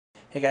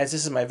Hey guys,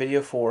 this is my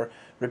video for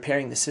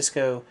repairing the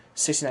Cisco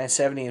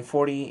 6970 and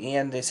 40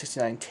 and the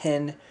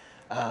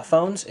 6910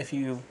 phones. If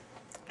you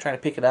try to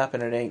pick it up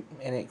and it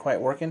ain't quite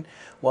working,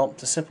 well,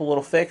 it's a simple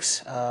little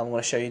fix. I'm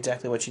going to show you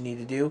exactly what you need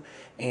to do,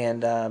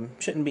 and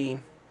shouldn't be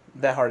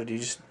that hard to do. You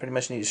just pretty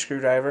much need a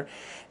screwdriver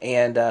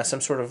and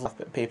some sort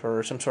of paper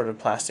or some sort of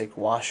plastic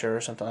washer or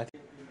something like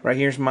that. Right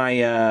here's my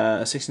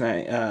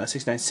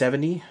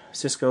 6970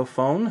 Cisco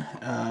phone.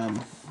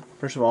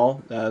 First of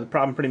all, the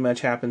problem pretty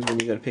much happens when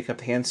you go to pick up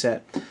the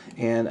handset,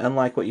 and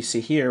unlike what you see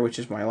here, which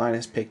is my line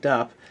is picked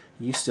up,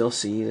 you still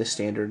see the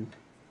standard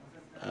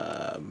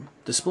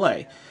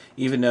display,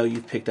 even though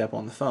you've picked up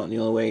on the phone. The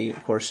only way,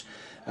 of course,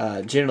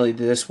 generally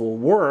this will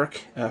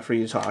work for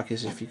you to talk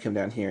is if you come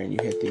down here and you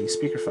hit the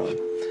speakerphone.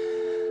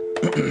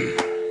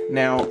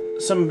 Now,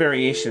 some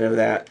variation of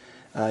that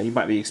you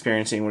might be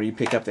experiencing where you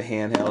pick up the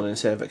handheld and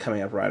instead of it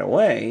coming up right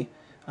away,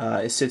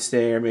 it sits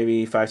there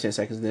maybe 5-10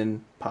 seconds and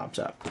then pops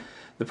up.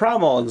 The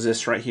problem all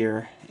exists right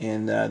here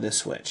in this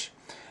switch.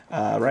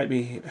 Right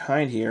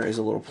behind here is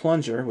a little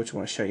plunger, which I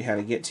want to show you how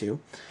to get to.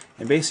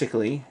 And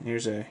basically,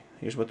 here's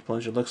what the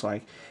plunger looks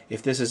like.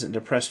 If this isn't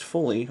depressed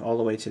fully all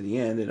the way to the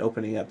end and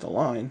opening up the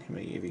line,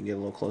 maybe if you can get a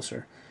little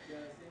closer,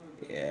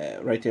 yeah,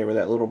 right there where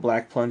that little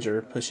black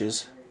plunger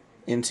pushes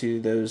into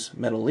those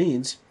metal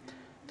leads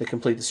to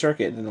complete the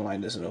circuit, then the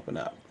line doesn't open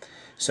up.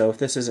 So if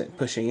this isn't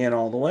pushing in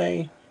all the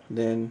way,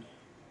 then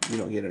you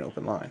don't get an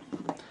open line.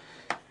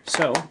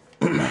 So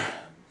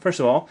first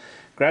of all,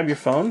 grab your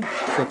phone,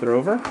 flip it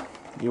over.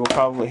 You will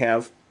probably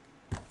have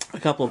a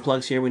couple of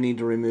plugs here we need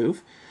to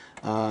remove.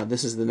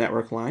 This is the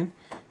network line.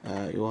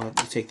 You will have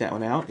to take that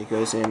one out. It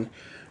goes in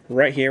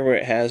right here where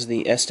it has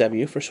the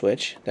SW for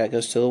switch. That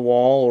goes to the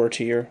wall or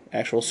to your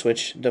actual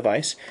switch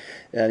device.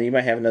 You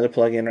might have another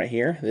plug in right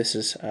here. This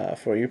is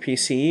for your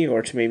PC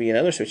or to maybe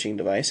another switching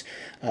device.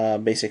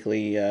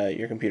 Basically,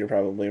 your computer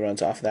probably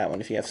runs off of that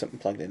one if you have something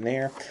plugged in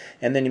there.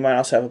 And then you might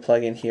also have a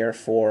plug in here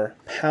for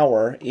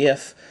power.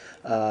 If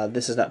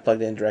this is not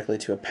plugged in directly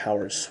to a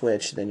power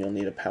switch, then you'll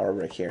need a power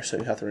brick here, so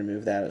you have to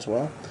remove that as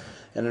well.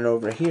 And then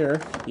over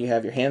here you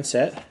have your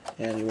handset,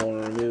 and you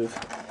want to remove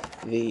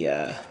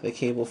the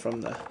cable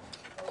from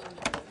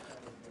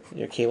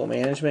your cable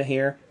management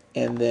here,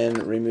 and then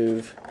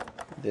remove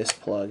this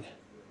plug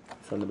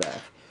from the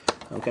back.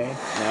 Okay,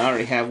 now I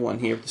already have one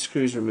here with the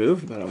screws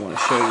removed, but I want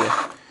to show you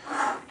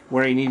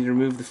where you need to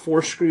remove the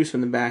 4 screws from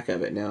the back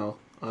of it. Now,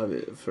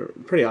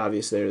 pretty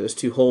obvious there. There's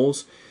 2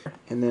 holes,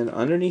 and then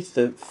underneath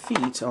the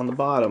feet on the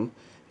bottom,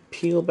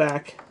 peel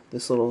back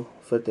this little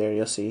foot there.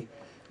 You'll see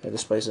it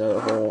displays another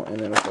hole, and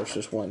then of course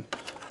there's one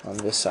on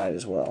this side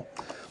as well.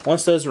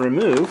 Once those are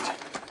removed,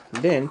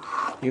 then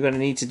you're going to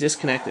need to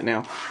disconnect it.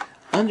 Now,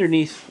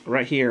 underneath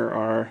right here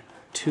are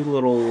 2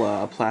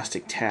 little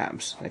plastic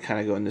tabs that kind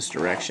of go in this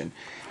direction,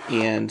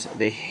 and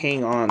they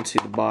hang on to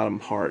the bottom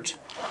part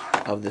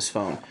of this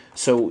phone.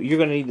 So you're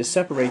going to need to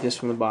separate this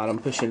from the bottom,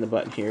 push in the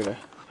button here to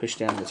push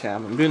down the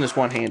tab. I'm doing this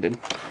one-handed,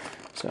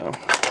 so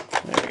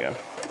there we go.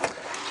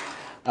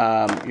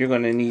 You're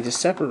going to need to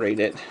separate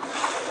it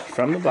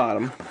from the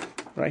bottom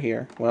right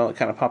here. Well, it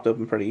kind of popped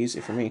open pretty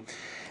easy for me.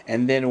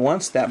 And then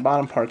once that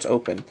bottom part's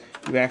open,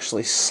 you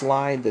actually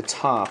slide the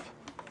top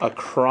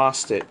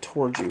across it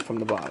towards you from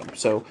the bottom.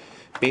 So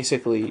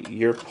basically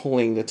you're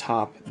pulling the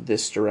top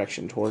this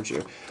direction towards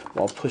you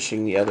while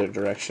pushing the other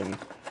direction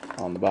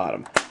on the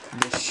bottom.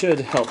 This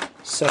should help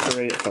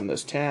separate it from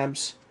those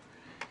tabs,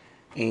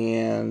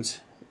 and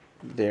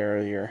there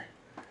are your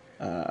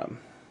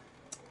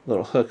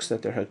little hooks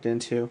that they're hooked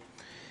into,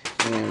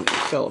 and it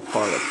fell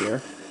apart up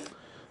here,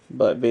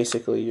 but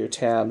basically your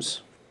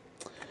tabs,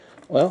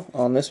 well,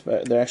 on this,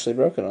 they're actually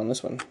broken on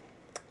this one.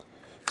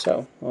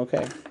 So,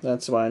 okay,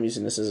 that's why I'm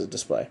using this as a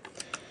display.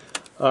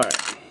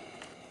 Alright,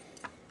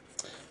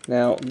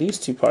 now these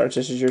 2 parts,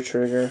 this is your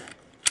trigger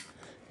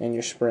and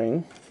your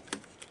spring,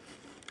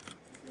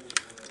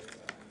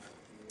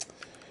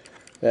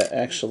 that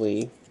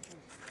actually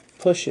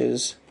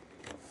pushes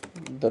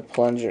the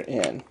plunger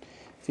in.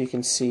 If you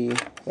can see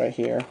right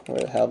here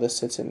how this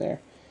sits in there,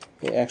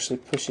 it actually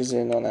pushes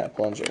in on that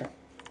plunger.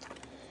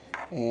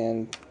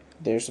 And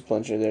there's the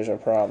plunger, there's our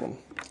problem.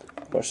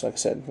 Of course, like I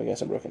said, we got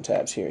some broken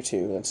tabs here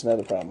too, that's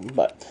another problem,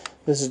 but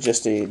this is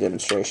just a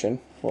demonstration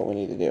what we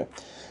need to do.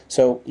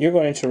 So you're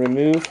going to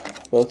remove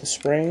both the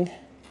spring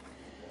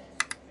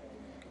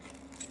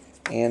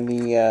and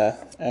the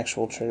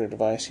actual trigger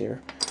device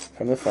here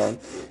from the phone,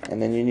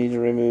 and then you need to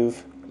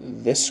remove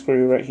this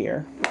screw right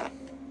here.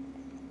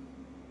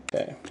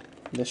 Okay,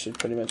 this should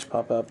pretty much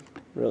pop up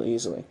real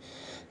easily.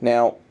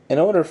 Now, in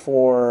order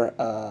for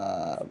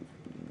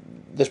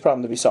this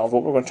problem to be solved,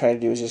 what we're going to try to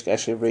do is just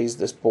actually raise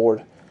this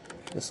board,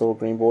 this little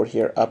green board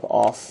here, up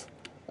off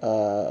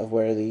of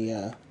where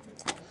the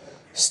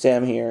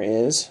stem here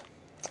is.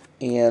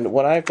 And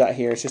what I've got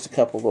here is just a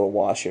couple little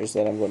washers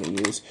that I'm going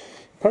to use.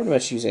 Pretty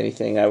much use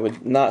anything. I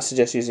would not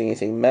suggest using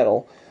anything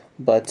metal,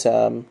 but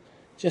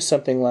just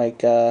something like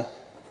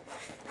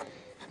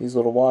these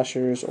little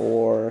washers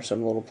or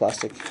some little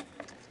plastic,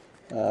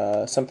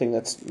 something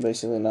that's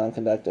basically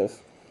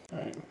non-conductive.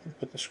 Alright,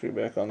 put the screw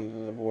back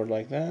on the board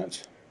like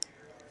that.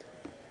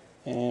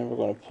 And we're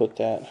going to put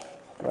that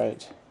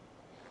right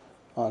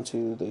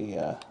onto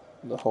the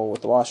hole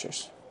with the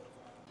washers.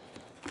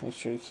 Make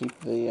sure to keep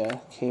the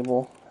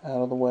cable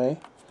out of the way,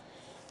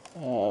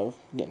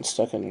 getting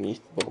stuck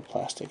underneath the little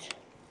plastic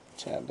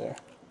tab there.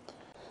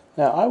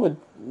 Now I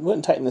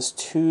wouldn't tighten this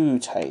too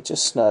tight,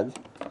 just snug.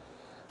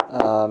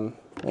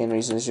 Main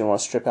reason is you don't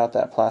want to strip out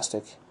that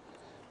plastic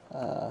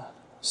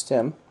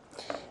stem.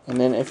 And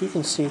then if you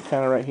can see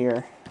kind of right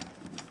here,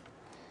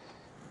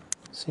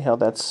 see how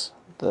that's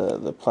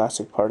the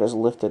plastic part is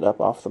lifted up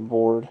off the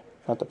board,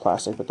 not the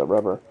plastic but the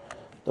rubber,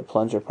 the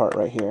plunger part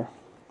right here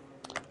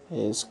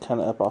is kind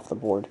of up off the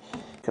board.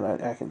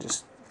 I can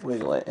just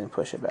wiggle it and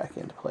push it back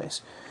into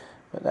place,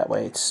 but that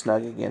way it's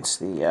snug against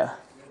the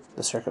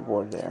circuit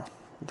board there.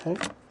 Okay.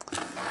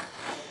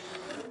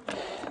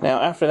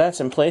 Now after that's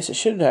in place, it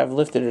should have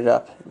lifted it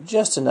up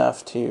just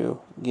enough to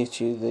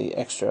get you the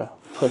extra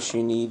push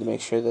you need to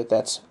make sure that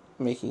that's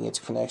making its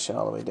connection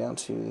all the way down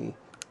to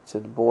the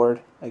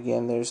board.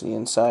 Again, there's the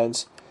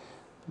insides,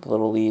 the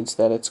little leads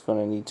that it's going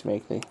to need to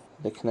make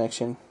the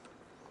connection.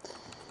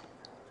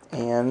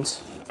 And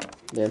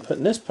then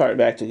putting this part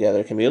back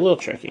together can be a little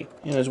tricky,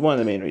 and it's one of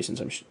the main reasons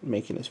I'm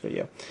making this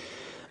video.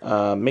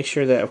 Make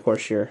sure that, of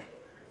course, your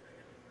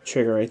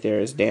trigger right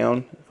there is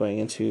down, going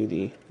into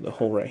the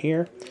hole right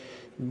here.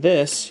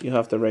 This, you'll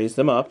have to raise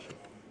them up.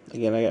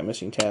 Again, I got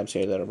missing tabs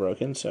here that are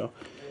broken, so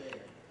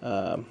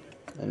and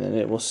then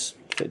it will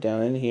fit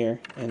down in here,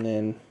 and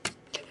then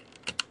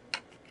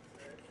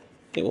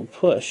it will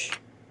push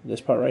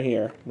this part right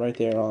here, right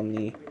there on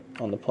the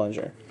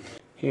plunger.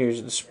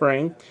 Here's the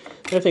spring.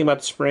 The other thing about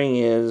the spring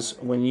is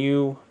when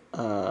you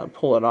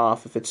pull it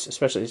off,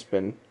 especially if it's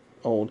been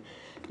old,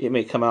 it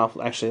may come out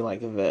actually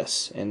like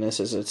this, and this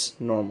is its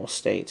normal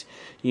state.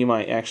 You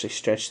might actually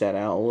stretch that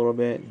out a little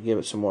bit, give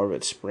it some more of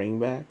its spring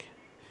back,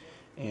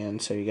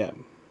 and so you got,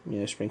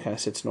 spring kind of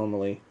sits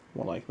normally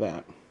more like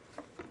that.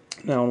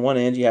 Now on one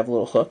end you have a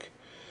little hook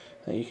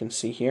that you can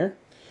see here.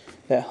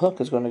 That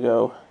hook is going to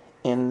go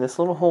in this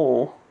little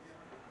hole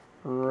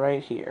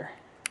right here,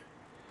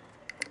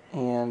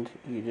 and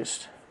you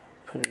just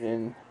put it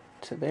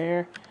into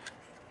there,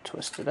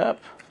 twist it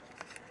up,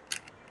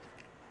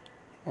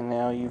 and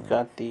now you've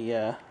got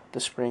the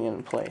spring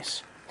in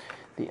place.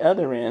 The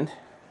other end,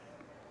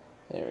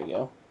 there we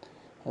go,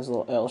 has a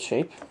little L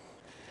shape.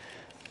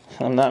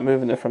 I'm not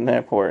moving it from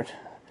that port.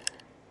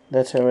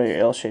 That's how your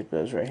L shape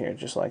goes right here,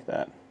 just like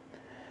that,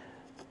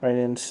 right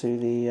into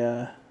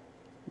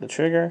the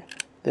trigger.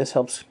 This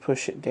helps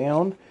push it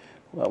down.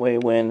 That way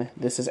when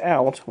this is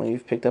out, when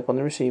you've picked up on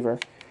the receiver,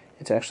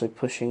 it's actually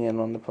pushing in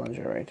on the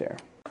plunger right there.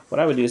 What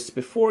I would do is,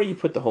 before you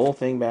put the whole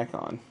thing back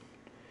on,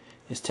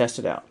 is test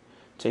it out.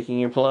 Taking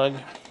your plug,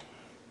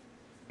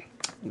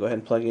 go ahead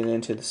and plug it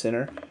into the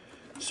center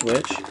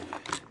switch.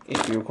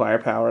 If you require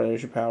power,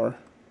 there's your power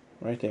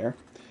right there.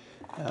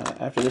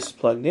 After this is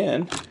plugged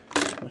in,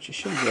 what you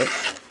should get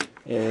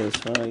is,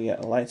 well, you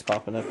got lights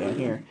popping up down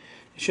here.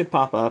 It should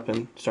pop up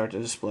and start to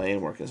display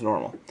and work as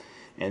normal.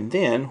 And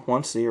then,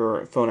 once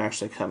your phone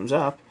actually comes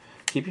up,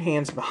 keep your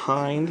hands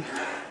behind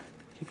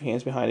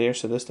here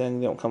so this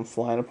thing don't come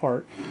flying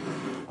apart.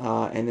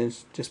 And then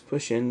just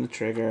push in the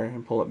trigger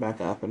and pull it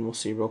back up, and we'll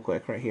see real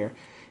quick right here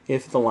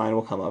if the line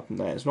will come up and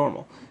that is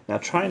normal. Now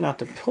try not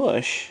to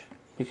push,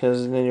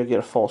 because then you'll get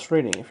a false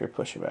reading if you're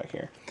pushing back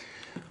here.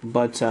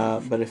 But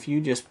if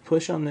you just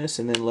push on this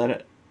and then let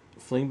it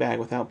fling back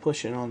without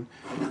pushing on,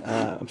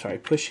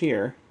 push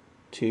here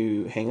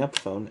to hang up the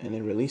phone and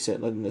then release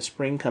it, letting the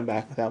spring come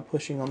back without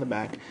pushing on the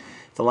back.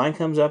 If the line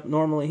comes up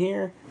normally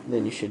here,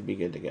 then you should be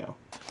good to go.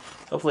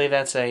 Hopefully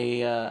that's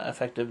a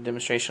effective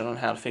demonstration on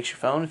how to fix your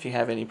phone. If you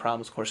have any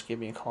problems, of course, give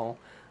me a call.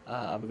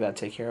 I'll be glad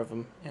to take care of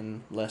them,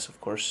 unless, of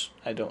course,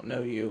 I don't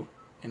know you,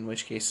 in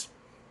which case,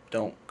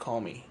 don't call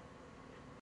me.